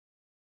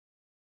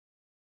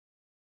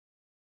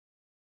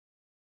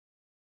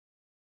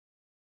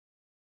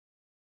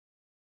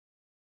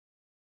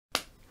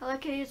Hello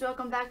kitties,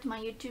 welcome back to my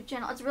YouTube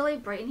channel. It's really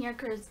bright in here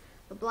because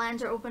the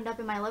blinds are opened up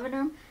in my living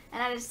room,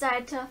 and I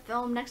decided to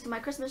film next to my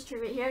Christmas tree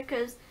right here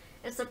because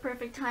it's the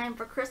perfect time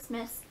for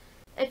Christmas.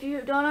 If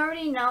you don't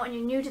already know and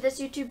you're new to this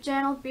YouTube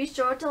channel, be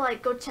sure to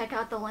go check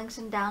out the links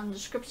down in the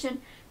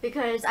description,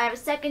 because I have a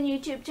second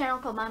YouTube channel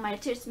called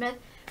mymyy,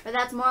 but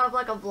that's more of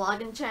a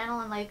vlogging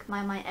channel and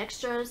my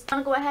extras.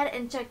 I'm gonna go ahead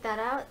and check that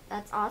out.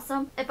 That's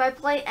awesome. If I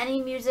play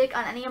any music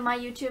on any of my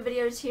YouTube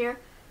videos here,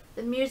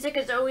 the music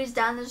is always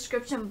down in the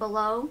description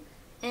below,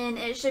 and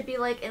it should be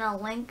in a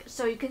link,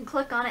 so you can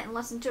click on it and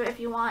listen to it if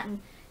you want, and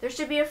there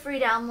should be a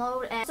free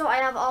download. And so I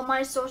have all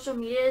my social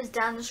medias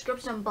down in the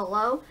description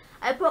below.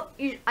 I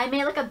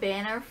made a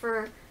banner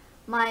for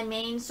my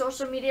main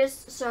social medias,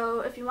 so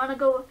if you want to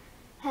go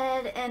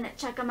ahead and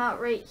check them out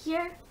right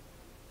here.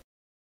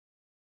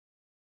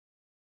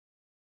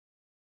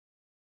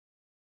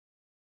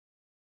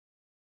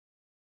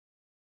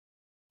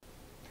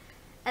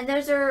 And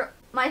those are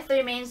my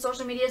three main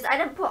social medias. I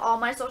didn't put all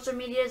my social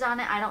medias on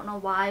it. I don't know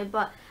why,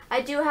 but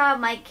I do have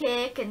my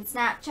Kik and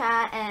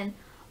Snapchat and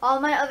all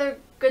my other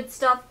good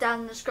stuff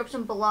down in the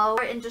description below.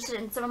 If you're interested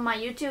in some of my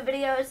YouTube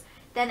videos,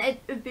 then it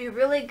would be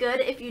really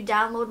good if you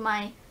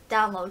download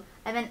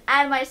and then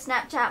add my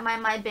Snapchat,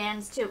 my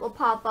bands too. It will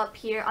pop up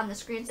here on the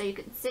screen so you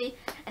can see,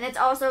 and it's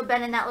also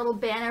been in that little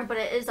banner, but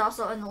it is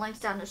also in the links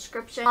down in the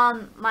description.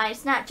 My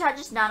Snapchat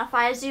just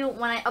notifies you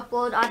when I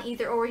upload on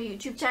either or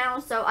YouTube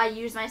channel, so I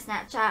use my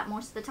Snapchat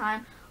most of the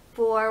time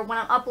for when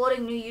I'm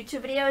uploading new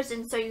YouTube videos,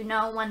 and so you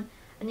know when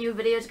a new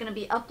video is going to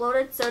be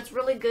uploaded. So it's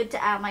really good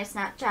to add my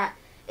Snapchat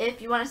if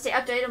you want to stay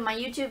updated on my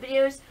YouTube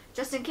videos,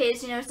 just in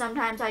case,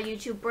 sometimes how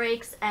YouTube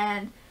breaks,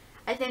 and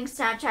I think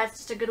Snapchat's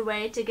just a good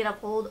way to get a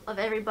hold of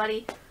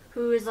everybody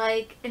who is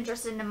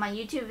interested in my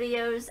YouTube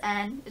videos,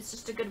 and it's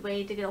just a good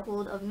way to get a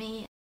hold of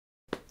me.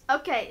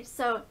 Okay,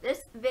 so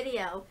this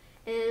video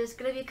is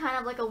going to be kind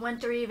of a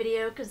wintry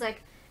video because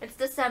it's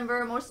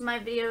December. Most of my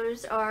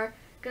videos are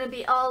going to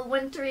be all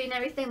wintry and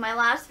everything. My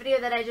last video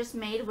that I just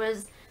made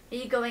was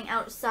me going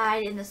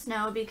outside in the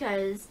snow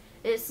because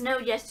it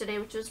snowed yesterday,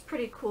 which was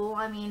pretty cool.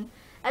 I mean,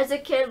 as a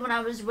kid when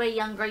I was way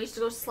younger, I used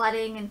to go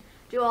sledding and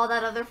do all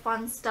that other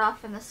fun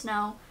stuff in the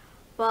snow,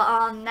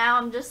 but now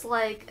I'm just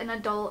an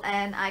adult,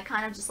 and I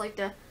kind of just like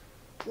to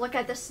look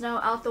at the snow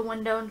out the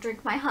window and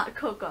drink my hot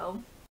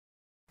cocoa.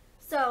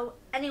 So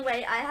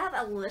anyway, I have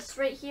a list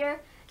right here,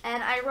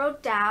 and I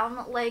wrote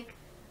down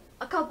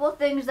a couple of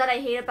things that I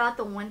hate about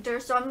the winter,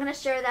 so I'm gonna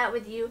share that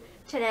with you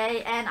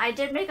today. And I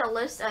did make a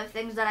list of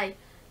things that I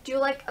do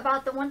like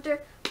about the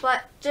winter,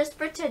 but just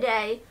for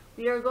today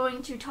we are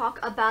going to talk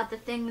about the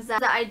things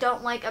that I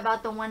don't like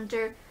about the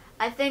winter.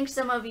 I think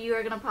some of you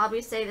are going to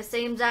probably say the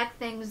same exact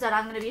things that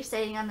I'm going to be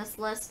saying on this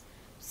list,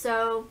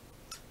 so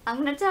I'm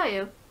going to tell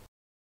you.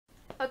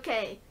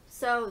 Okay,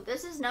 so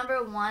this is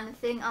number one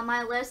thing on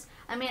my list.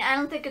 I mean, I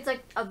don't think it's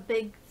a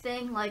big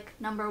thing,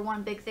 number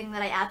one big thing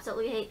that I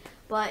absolutely hate,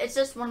 but it's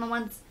just one of the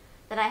ones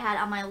that I had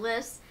on my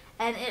list,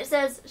 and it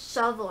says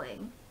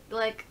shoveling,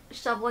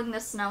 shoveling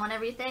the snow and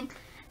everything.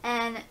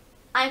 And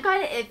I'm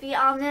kind of iffy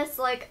on this.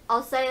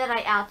 I'll say that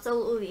I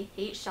absolutely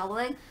hate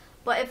shoveling,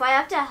 but if I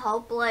have to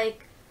help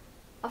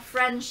a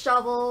friend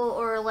shovel,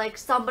 or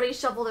somebody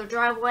shovel their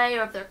driveway,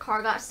 or if their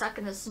car got stuck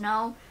in the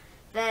snow,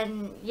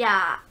 then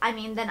yeah, I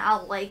mean, then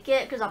I'll like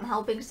it because I'm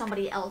helping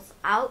somebody else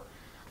out.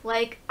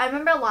 I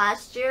remember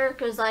last year,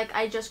 because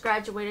I just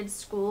graduated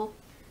school,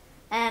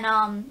 and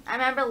I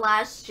remember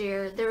last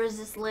year there was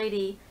this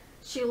lady.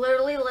 She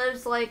literally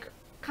lives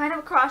kind of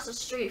across the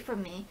street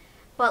from me,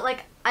 but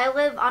I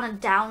live on a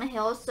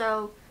downhill,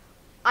 so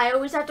I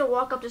always have to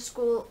walk up to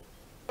school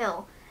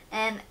hill,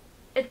 and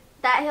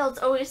that hill's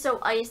always so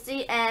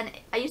icy, and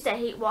I used to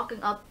hate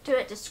walking up to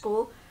it to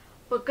school.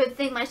 But good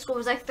thing my school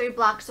was 3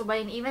 blocks away,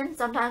 and even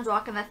sometimes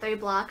walking the 3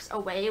 blocks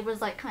away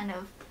was kind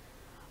of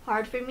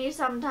hard for me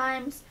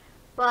sometimes.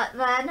 But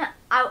then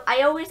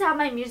I always have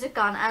my music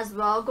on as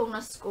well going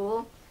to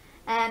school,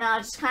 and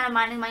just kind of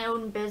minding my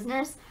own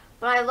business.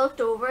 But I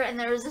looked over, and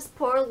there was this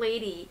poor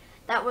lady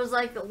that was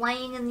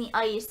laying in the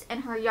ice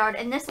in her yard,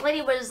 and this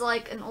lady was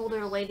an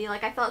older lady.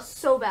 I felt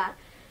so bad.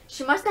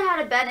 She must have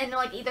had been in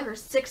either her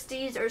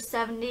 60s or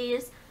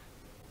 70s,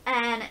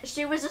 and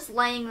she was just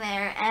laying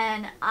there,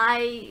 and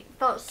I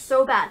felt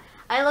so bad.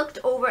 I looked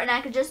over, and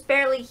I could just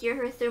barely hear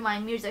her through my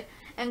music,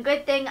 and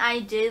good thing I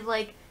did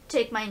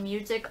take my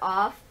music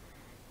off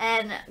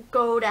and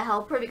go to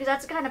help her, because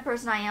that's the kind of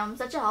person I am,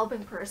 such a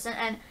helping person.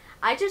 And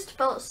I just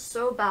felt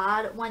so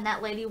bad when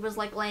that lady was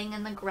laying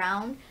in the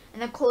ground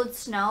in the cold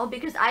snow,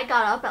 because I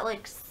got up at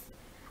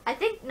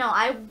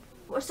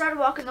I started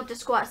walking up to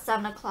school at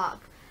 7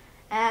 o'clock.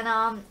 And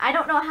I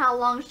don't know how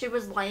long she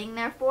was laying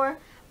there for,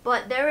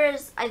 but there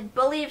is, I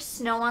believe,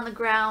 snow on the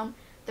ground,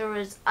 there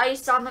was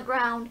ice on the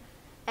ground,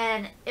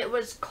 and it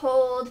was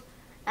cold,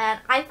 and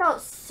I felt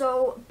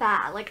so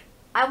bad.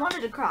 I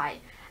wanted to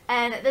cry.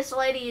 And this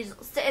lady's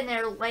sitting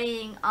there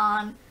laying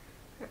on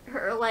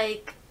her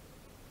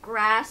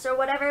grass or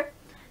whatever,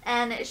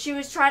 and she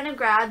was trying to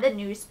grab the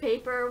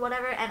newspaper or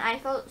whatever, and I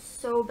felt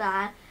so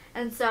bad.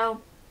 And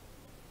so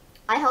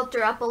I helped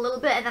her up a little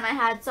bit, and then I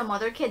had some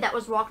other kid that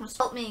was walking to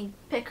help me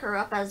pick her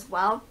up as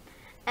well.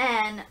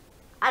 And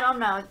I don't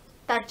know,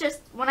 that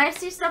just, when I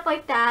see stuff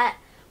like that,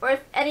 or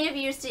if any of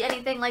you see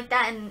anything like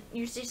that and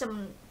you see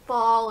someone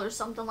fall or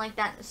something like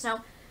that in the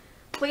snow,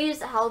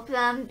 please help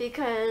them,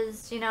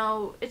 because, you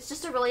know, it's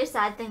just a really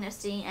sad thing to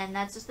see, and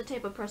that's just the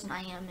type of person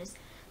I am, is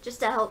just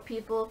to help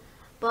people.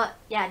 But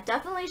yeah,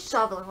 definitely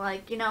shoveling.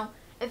 Like, you know,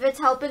 if it's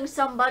helping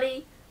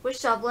somebody with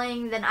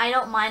shoveling, then I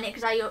don't mind it,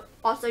 because I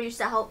also used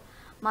to help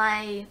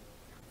my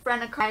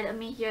friend across from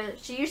me here.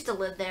 She used to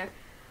live there,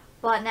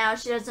 but now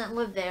she doesn't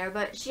live there,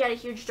 but she had a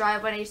huge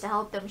driveway and I used to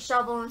help them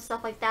shovel and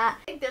stuff like that.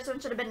 I think this one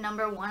should have been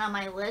number 1 on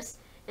my list,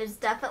 is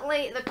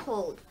definitely the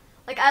cold.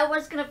 Like, I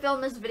was gonna film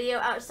this video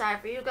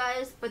outside for you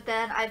guys, but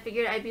then I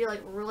figured I'd be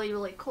like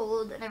really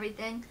cold and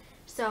everything,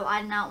 so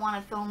I did not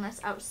want to film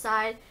this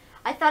outside.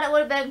 I thought it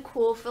would have been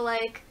cool for,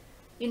 like,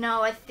 you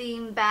know, a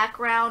theme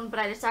background, but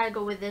I decided to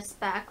go with this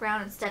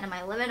background instead of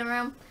my living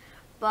room.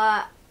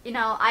 But, you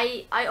know,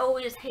 I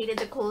always hated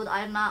the cold.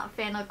 I'm not a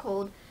fan of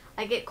cold.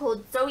 I get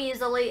cold so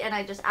easily, and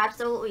I just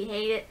absolutely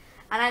hate it.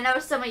 And I know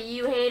some of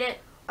you hate it,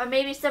 or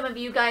maybe some of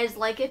you guys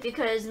like it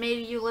because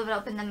maybe you live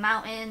up in the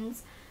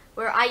mountains,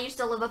 where I used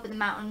to live up in the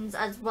mountains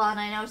as well. And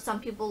I know some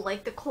people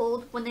like the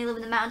cold when they live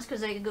in the mountains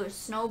because they could go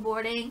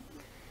snowboarding,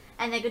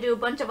 and they could do a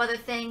bunch of other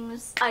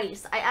things.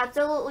 Ice. I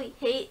absolutely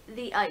hate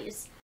the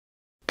ice.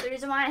 The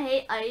reason why I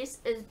hate ice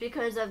is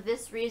because of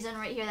this reason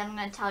right here that I'm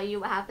going to tell you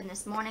what happened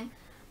this morning.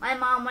 My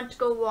mom went to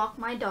go walk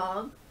my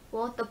dog,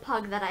 well, the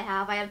pug that I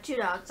have. I have 2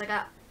 dogs. I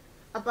got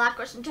a black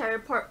Russian Terrier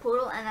Port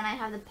Poodle, and then I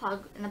have the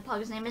pug, and the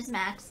pug's name is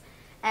Max.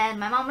 And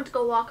my mom went to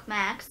go walk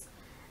Max,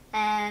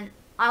 and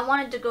I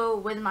wanted to go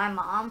with my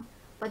mom,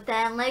 but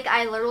then, like,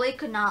 I literally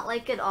could not,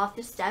 like, get off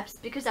the steps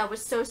because I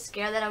was so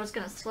scared that I was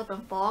going to slip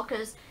and fall,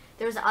 because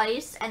there's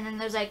ice, and then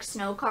there's, like,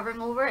 snow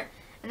covering over it,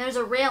 and there's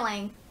a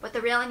railing, but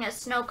the railing has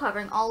snow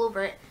covering all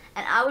over it,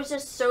 and I was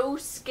just so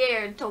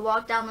scared to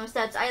walk down those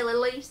steps. I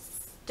literally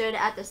stood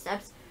at the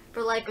steps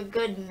for, like, a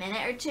good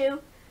minute or 2,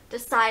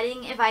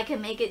 deciding if I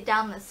can make it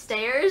down the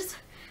stairs.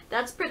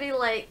 That's pretty,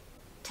 like,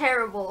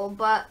 terrible,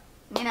 but,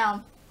 you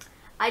know,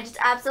 I just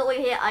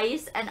absolutely hate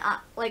ice, and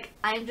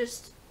I'm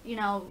just, you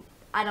know,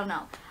 I don't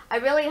know. I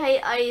really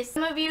hate ice.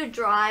 Some of you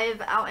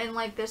drive out in,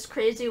 like, this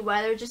crazy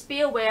weather. Just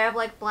be aware of,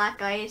 like,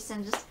 black ice,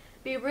 and just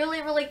be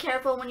really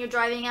careful when you're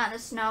driving out in the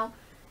snow.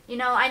 You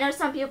know, I know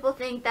some people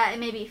think that it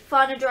may be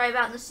fun to drive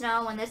out in the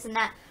snow and this and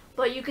that,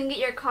 but you can get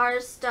your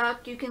cars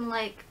stuck. You can,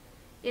 like,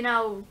 you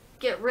know,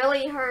 get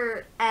really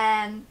hurt,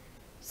 and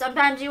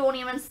sometimes you won't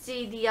even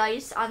see the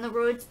ice on the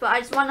roads. But I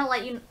just want to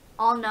let you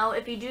all know,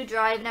 if you do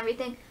drive and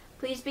everything,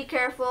 please be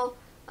careful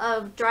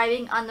of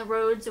driving on the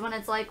roads when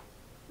it's, like,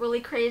 really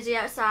crazy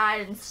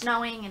outside and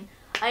snowing and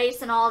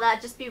ice and all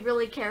that. Just be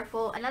really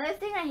careful. Another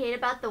thing I hate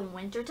about the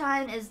winter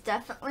time is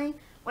definitely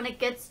when it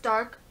gets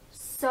dark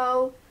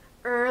so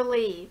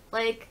early.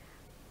 Like,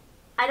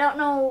 I don't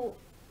know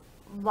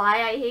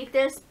why I hate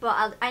this,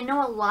 but I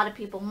know a lot of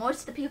people,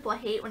 most of the people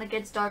hate when it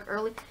gets dark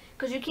early,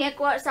 because you can't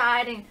go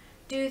outside and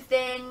do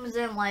things,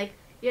 and, like,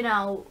 you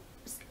know,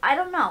 I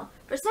don't know.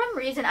 For some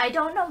reason, I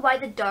don't know why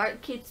the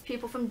dark keeps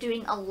people from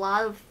doing a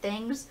lot of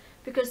things,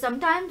 because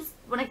sometimes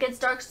when it gets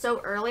dark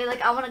so early,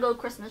 like, I want to go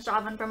Christmas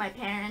shopping for my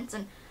parents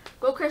and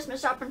go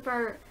Christmas shopping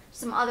for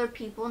some other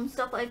people and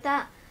stuff like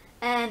that.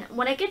 And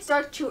when it gets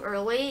dark too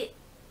early,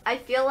 I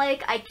feel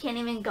like I can't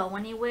even go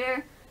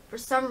anywhere. For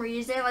some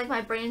reason, like,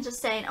 my brain's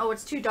just saying, oh,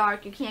 it's too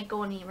dark, you can't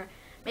go anywhere.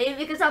 Maybe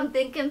because I'm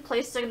thinking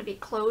places are going to be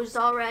closed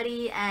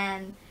already,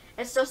 and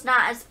it's just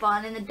not as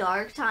fun in the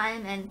dark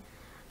time, and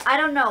I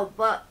don't know,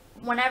 but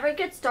whenever it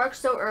gets dark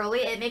so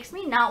early, it makes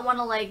me not want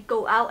to, like,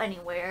 go out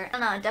anywhere. I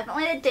don't know,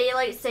 definitely the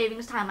daylight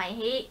savings time. I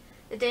hate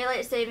the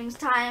daylight savings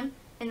time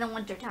in the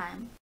winter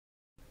time.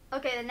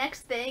 Okay, the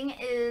next thing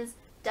is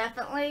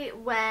definitely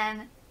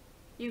when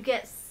you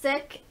get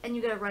sick and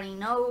you get a runny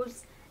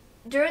nose.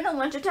 During the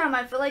winter time,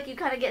 I feel like you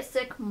kind of get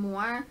sick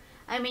more.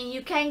 I mean,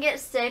 you can get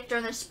sick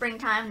during the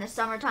springtime and the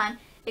summertime.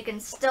 It can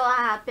still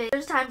happen.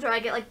 There's times where I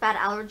get, like, bad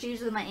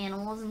allergies with my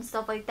animals and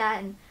stuff like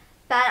that, and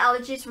bad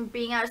allergies from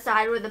being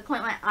outside where the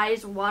point my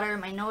eyes water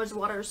and my nose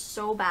waters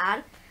so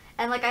bad.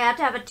 And, like, I have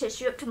to have a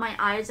tissue up to my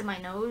eyes and my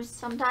nose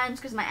sometimes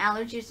because my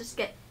allergies just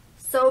get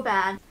so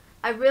bad.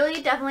 I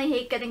really definitely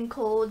hate getting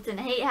colds and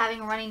hate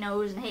having a runny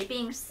nose and hate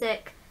being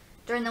sick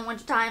during the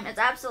winter time. It's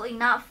absolutely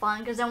not fun,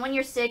 because then when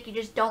you're sick, you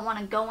just don't want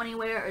to go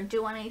anywhere or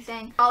do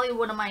anything. Probably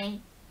one of my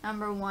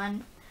number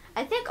 1.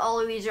 I think all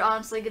of these are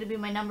honestly going to be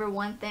my number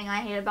 1 thing I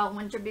hate about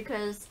winter,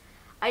 because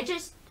I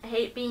just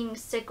hate being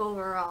sick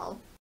overall.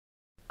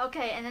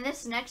 Okay, and then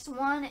this next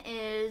one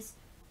is,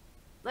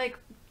 like,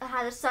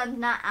 how the sun's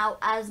not out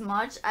as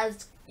much.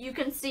 As you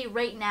can see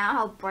right now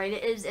how bright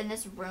it is in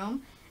this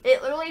room.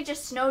 It literally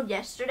just snowed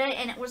yesterday,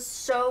 and it was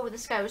so, the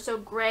sky was so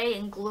gray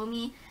and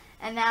gloomy.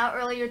 And now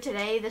earlier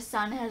today, the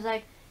sun has,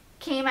 like,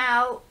 came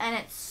out, and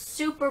it's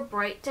super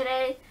bright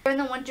today. During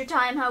the winter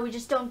time, how we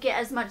just don't get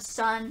as much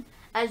sun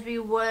as we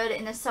would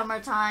in the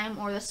summertime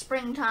or the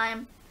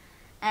springtime.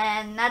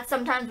 And that's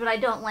sometimes what I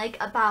don't like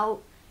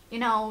about, you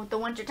know, the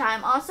winter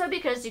time. Also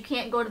because you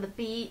can't go to the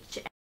beach.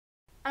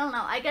 I don't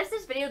know, I guess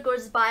this video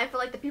goes by for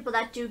like the people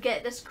that do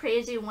get this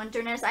crazy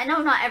winterness. I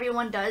know not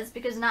everyone does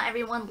because not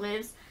everyone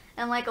lives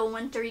in like a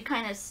wintry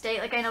kind of state.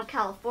 Like I know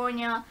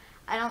California,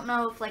 I don't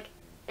know if like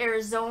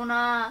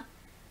Arizona,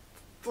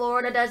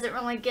 Florida doesn't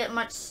really get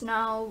much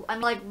snow. I'm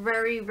like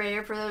very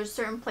rare for those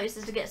certain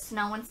places to get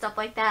snow and stuff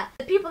like that.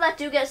 The people that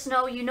do get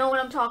snow, you know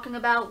what I'm talking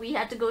about. We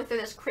had to go through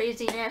this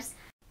craziness.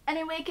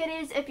 Anyway,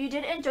 kitties, if you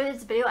did enjoy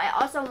this video, I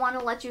also want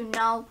to let you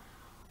know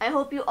I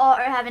hope you all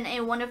are having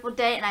a wonderful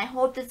day, and I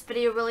hope this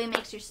video really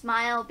makes you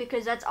smile,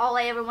 because that's all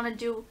I ever want to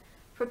do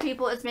for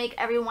people is make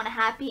everyone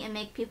happy and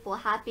make people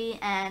happy.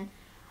 And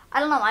I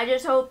don't know, I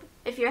just hope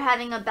if you're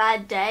having a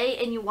bad day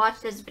and you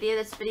watch this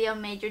video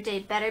made your day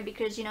better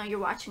because, you know, you're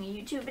watching a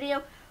YouTube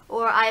video,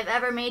 or I've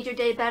ever made your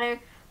day better.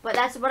 But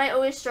that's what I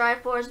always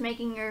strive for, is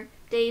making your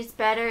days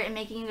better and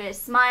making you guys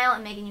smile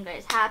and making you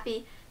guys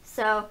happy.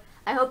 So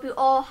I hope you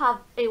all have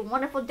a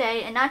wonderful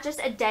day, and not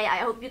just a day, I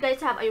hope you guys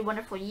have a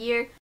wonderful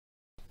year.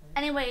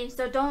 Anyway,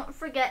 so don't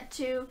forget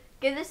to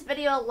give this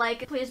video a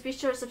like. Please be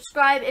sure to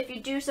subscribe if you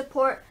do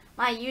support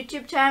my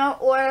YouTube channel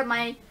or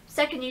my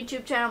second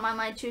YouTube channel,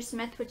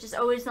 mymyy, which is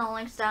always in the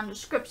links down in the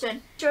description.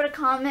 Be sure to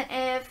comment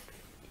if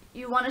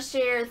you want to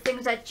share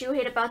things that you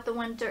hate about the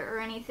winter or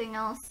anything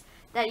else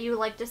that you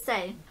like to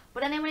say.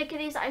 But anyway,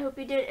 kitties, I hope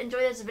you did enjoy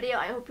this video.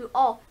 I hope you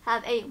all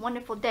have a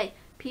wonderful day.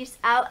 Peace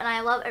out, and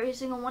I love every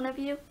single one of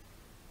you.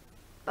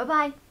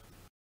 Bye-bye.